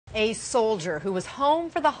A soldier who was home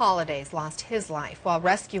for the holidays lost his life while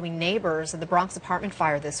rescuing neighbors in the Bronx apartment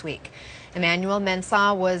fire this week. Emmanuel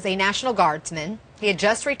Mensah was a National Guardsman. He had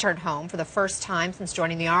just returned home for the first time since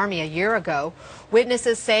joining the Army a year ago.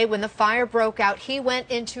 Witnesses say when the fire broke out, he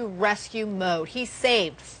went into rescue mode. He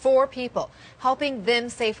saved 4 people, helping them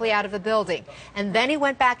safely out of the building. And then he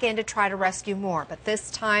went back in to try to rescue more, but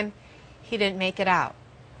this time he didn't make it out.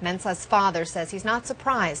 Mensah's father says he's not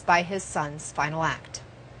surprised by his son's final act.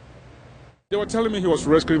 They were telling me he was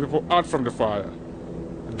rescuing people out from the fire.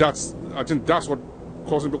 I think that's what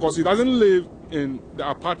caused him, because he doesn't live in the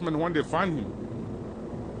apartment when they find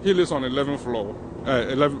him. He lives on 11th floor,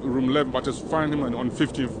 room 11, but just find him on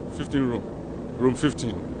 15 room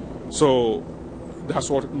 15. So that's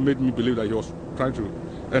what made me believe that he was trying to,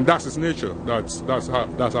 and that's his nature. That's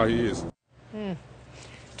how he is.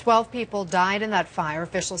 12 people died in that fire.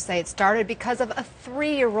 Officials say it started because of a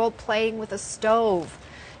 3-year-old playing with a stove.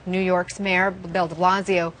 New York's Mayor Bill de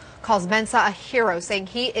Blasio calls Mensah a hero, saying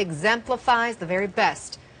he exemplifies the very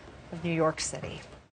best of New York City.